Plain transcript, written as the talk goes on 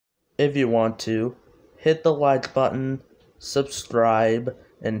if you want to, hit the like button, subscribe,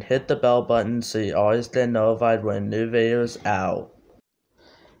 and hit the bell button so you always get notified when new videos out.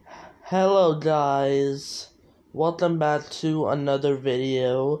 Hello guys, welcome back to another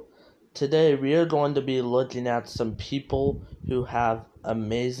video. Today we are going to be looking at some people who have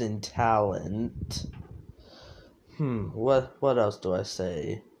amazing talent. What else do I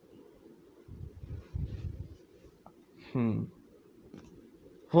say?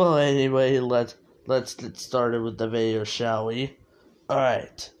 Well, anyway, let's get started with the video, shall we?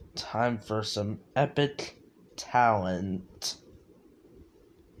 Alright, time for some epic talent.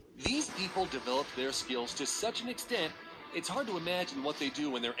 These people develop their skills to such an extent, it's hard to imagine what they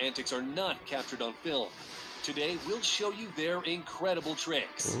do when their antics are not captured on film. Today, we'll show you their incredible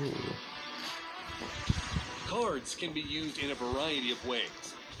tricks. Ooh. Cards can be used in a variety of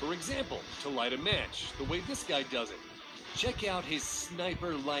ways. For example, to light a match, the way this guy does it. Check out his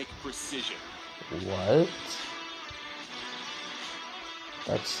sniper-like precision. What?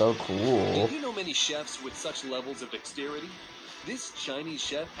 That's so cool. Do you know many chefs with such levels of dexterity? This Chinese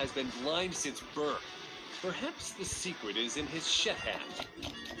chef has been blind since birth. Perhaps the secret is in his chef hat.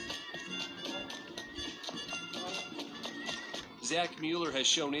 Zach Mueller has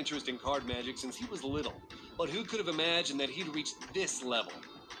shown interest in card magic since he was little, but who could have imagined that he'd reach this level?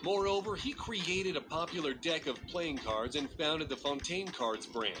 Moreover, he created a popular deck of playing cards and founded the Fontaine Cards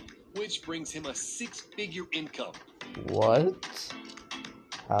brand, which brings him a six-figure income. What?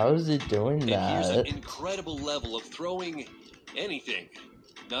 How is he doing that? And here's an incredible level of throwing anything.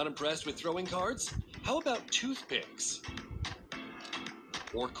 Not impressed with throwing cards? How about toothpicks?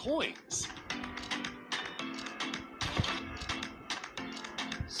 Or coins?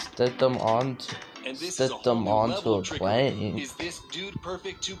 Stick them onto a plane. Is this Dude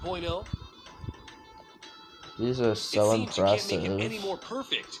Perfect 2.0? These are so impressive. You can't make it any more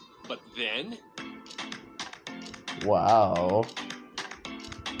perfect. But then, wow.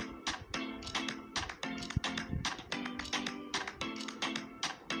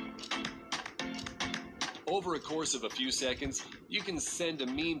 Over a course of a few seconds, you can send a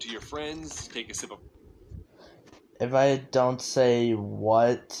meme to your friends, take a sip of... If I don't say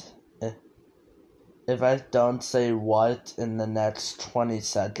what in the next 20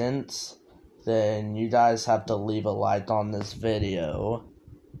 seconds, then you guys have to leave a like on this video.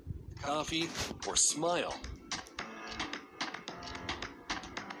 Coffee or smile.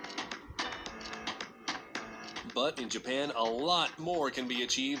 But in Japan, a lot more can be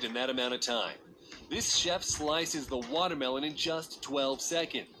achieved in that amount of time. This chef slices the watermelon in just 12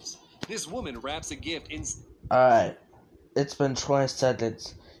 seconds. This woman wraps a gift in... Alright, it's been 20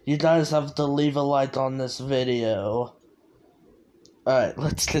 seconds. You guys have to leave a like on this video. Alright,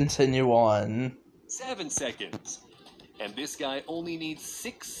 let's continue on. 7 seconds. And this guy only needs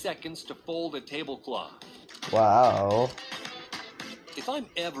 6 seconds to fold a tablecloth. Wow. If I'm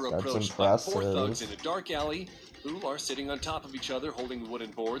ever approached by 4 thugs in a dark alley who are sitting on top of each other holding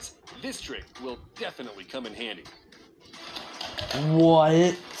wooden boards, this trick will definitely come in handy.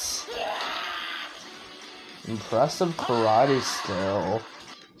 What? Impressive karate skill.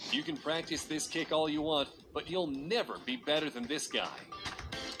 You can practice this kick all you want, but you'll never be better than this guy.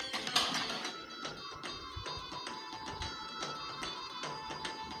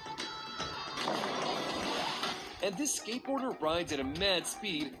 And this skateboarder rides at a mad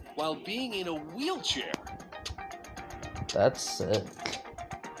speed while being in a wheelchair. That's sick.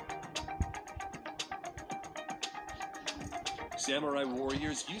 Samurai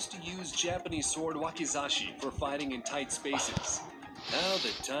warriors used to use Japanese sword wakizashi for fighting in tight spaces. Now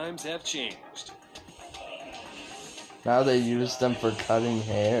the times have changed. Now they use them for cutting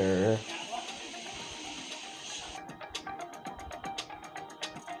hair.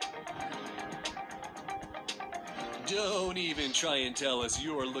 Don't even try and tell us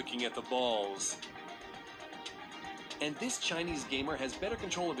you're looking at the balls. And this Chinese gamer has better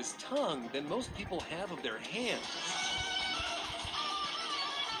control of his tongue than most people have of their hands.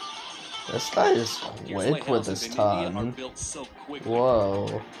 This guy is quick with his tongue. So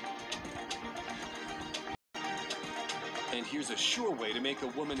whoa. And here's a sure way to make a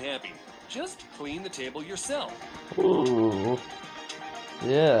woman happy. Just clean the table yourself. Ooh.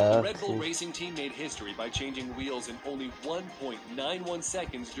 Yeah. The Red Bull Racing Team made history by changing wheels in only 1.91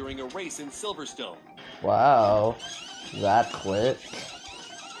 seconds during a race in Silverstone. Wow. That quick.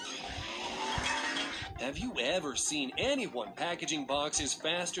 Have you ever seen anyone packaging boxes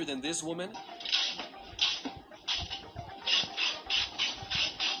faster than this woman?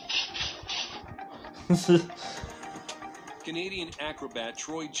 Canadian acrobat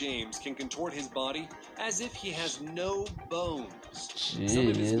Troy James can contort his body as if he has no bones. Some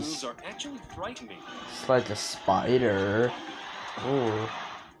of his moves Jeez. are actually frightening. It's like a spider. Ooh.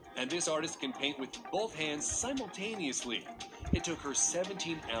 And this artist can paint with both hands simultaneously. It took her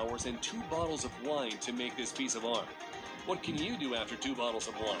 17 hours and 2 bottles of wine to make this piece of art. What can you do after 2 bottles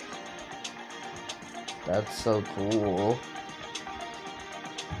of wine? That's so cool.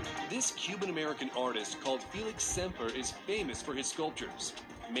 This Cuban-American artist called Felix Semper is famous for his sculptures,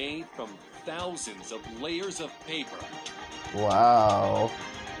 made from thousands of layers of paper. Wow.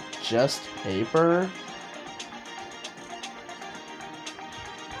 Just paper?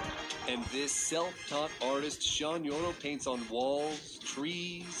 And this self-taught artist, Sean Yoro, paints on walls,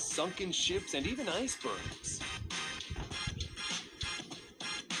 trees, sunken ships, and even icebergs.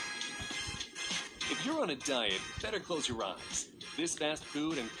 If you're on a diet, better close your eyes. This fast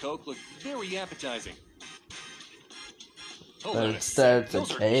food and Coke look very appetizing. Hold on a sec. That's a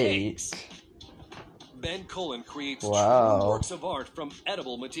Those are cake. cakes. Ben Cullen creates Wow. true works of art from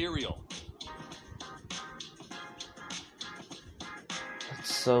edible material.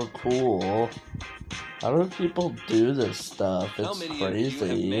 That's so cool. How do people do this stuff? How It's many of you have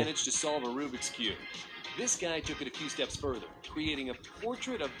crazy. managed to solve a Rubik's Cube? This guy took it a few steps further, creating a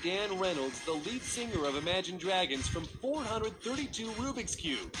portrait of Dan Reynolds, the lead singer of Imagine Dragons, from 432 Rubik's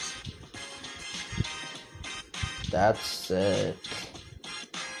Cubes. That's sick.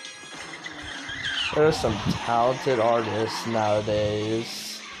 There are some talented artists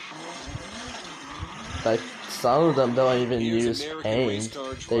nowadays. Like, some of them don't even Here's use American race paint.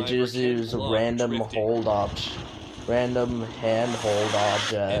 car They driver just Ken use Block random drifting. random handhold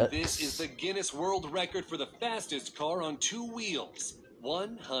And this is objects. the Guinness World Record for the fastest car on 2 wheels,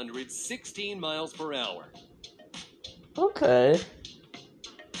 116 miles per hour. Okay.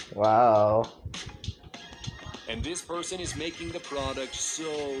 Wow. And this person is making the product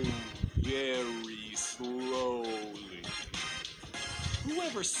so very slowly.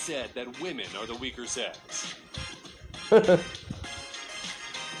 Whoever said that women are the weaker sex?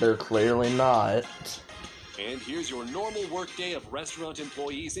 They're clearly not. And here's your normal workday of restaurant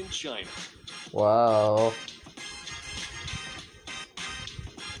employees in China. Wow.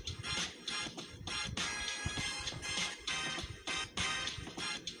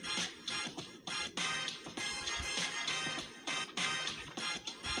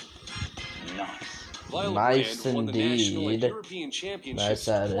 Viola Nice Brand won the national and indeed. European championships Nice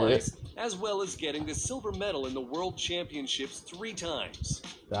at it. twice, as well as getting the silver medal in the world championships 3 times.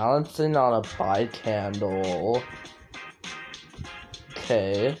 Balancing on a bike handle.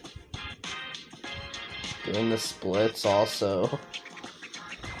 Okay. Doing the splits also.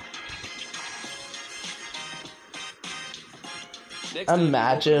 Next time you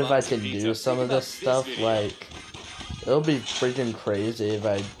Imagine open a if I box of could pizza, do some think of about this stuff, video. like, it'll be freaking crazy if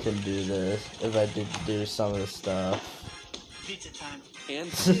I can do this, if I did do some of this stuff. Pizza time. And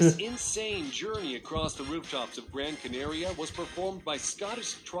this insane journey across the rooftops of Gran Canaria was performed by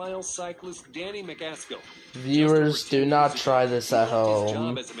Scottish trial cyclist Danny McAskill. Viewers, do not try this at He left his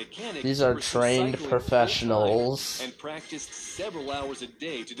home. job as a mechanic These to are pursue trained cycling professionals. full-time and practiced several hours a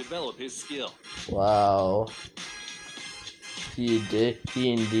day to develop his skill. Wow. He indeed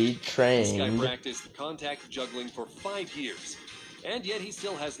This guy trained. practiced contact juggling for 5 years, and yet he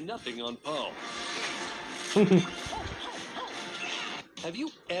still has nothing on Poe. Have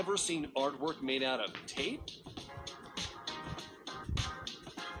you ever seen artwork made out of tape?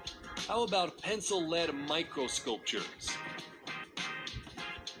 How about pencil-lead microsculptures?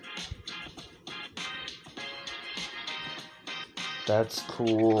 That's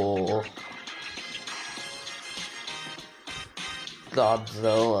cool.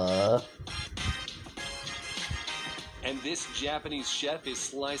 Godzilla. And this Japanese chef is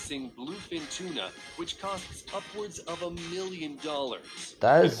slicing bluefin tuna, which costs upwards of $1 million.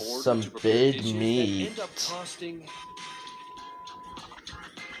 That in is order some to prepare big dishes that meat. end up costing.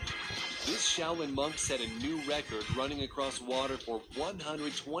 This Shaolin monk set a new record running across water for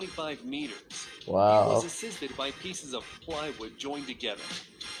 125 meters. He Wow. was assisted by pieces of plywood joined together.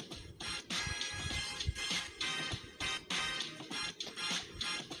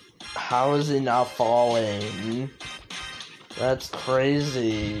 How is he not falling? That's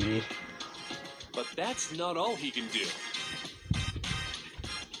crazy. But that's not all he can do.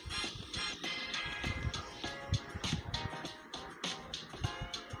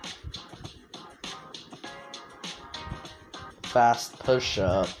 Fast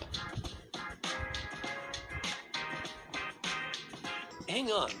push-up.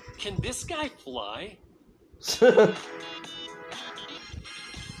 Hang on, can this guy fly?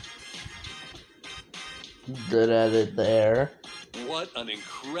 Good at it there. What an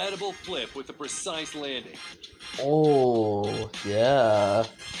incredible flip with a precise landing. Oh, yeah.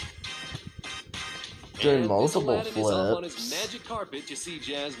 Doing And multiple Mr. Aladdin is off on his flips. magic carpet to see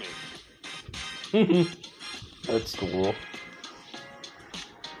Jasmine. That's cool.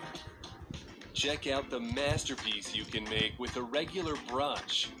 Check out the masterpiece you can make with a regular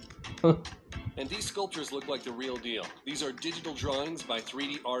brush. And these sculptures look like the real deal. These are digital drawings by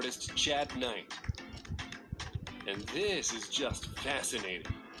 3D artist Chad Knight. And this is just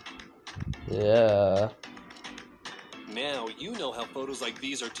fascinating. Yeah. Now you know how photos like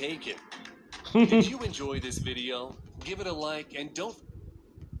these are taken. Did you enjoy this video? Give it a like and don't...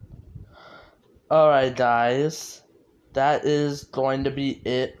 Alright, guys. That is going to be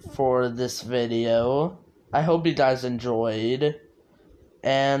it for this video. I hope you guys enjoyed.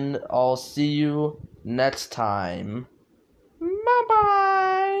 And I'll see you next time.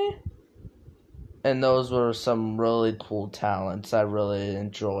 Bye-bye! And those were some really cool talents. I really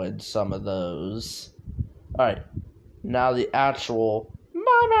enjoyed some of those. Alright, now the actual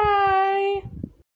bye-bye!